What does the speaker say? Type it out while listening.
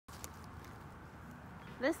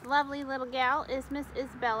This lovely little gal is Miss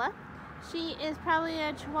Isabella. She is probably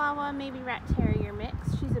a Chihuahua, maybe Rat Terrier mix.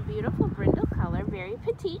 She's a beautiful brindle color, very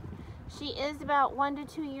petite. She is about 1 to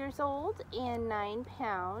 2 years old and 9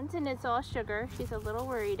 pounds, and it's all sugar. She's a little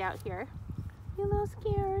worried out here. You a little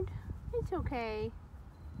scared? It's okay.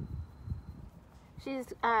 She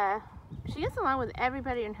gets along with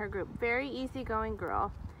everybody in her group. Very easygoing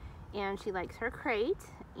girl, and she likes her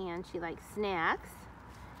crate, and she likes snacks,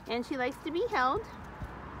 and she likes to be held.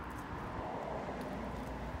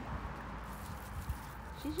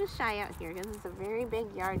 She's just shy out here because it's a very big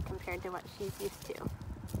yard compared to what she's used to.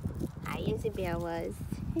 Hi, Isabella's.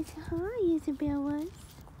 Hi, Isabella's.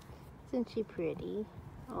 Isn't she pretty?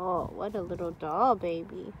 Oh, what a little doll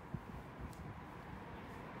baby.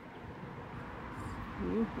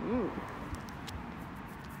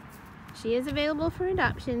 She is available for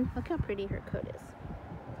adoption. Look how pretty her coat is.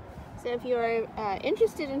 So if you're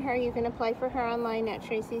interested in her, you can apply for her online at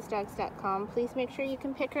tracysdogs.com. Please make sure you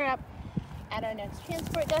can pick her up at our next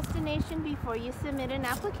transport destination before you submit an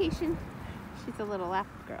application. She's a little lap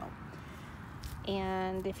girl.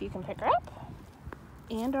 And if you can pick her up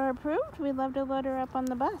and are approved, we'd love to load her up on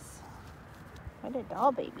the bus. What a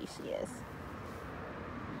doll baby she is.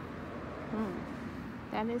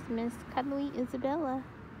 That is Miss Cuddly Isabella.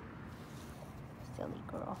 Silly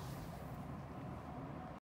girl.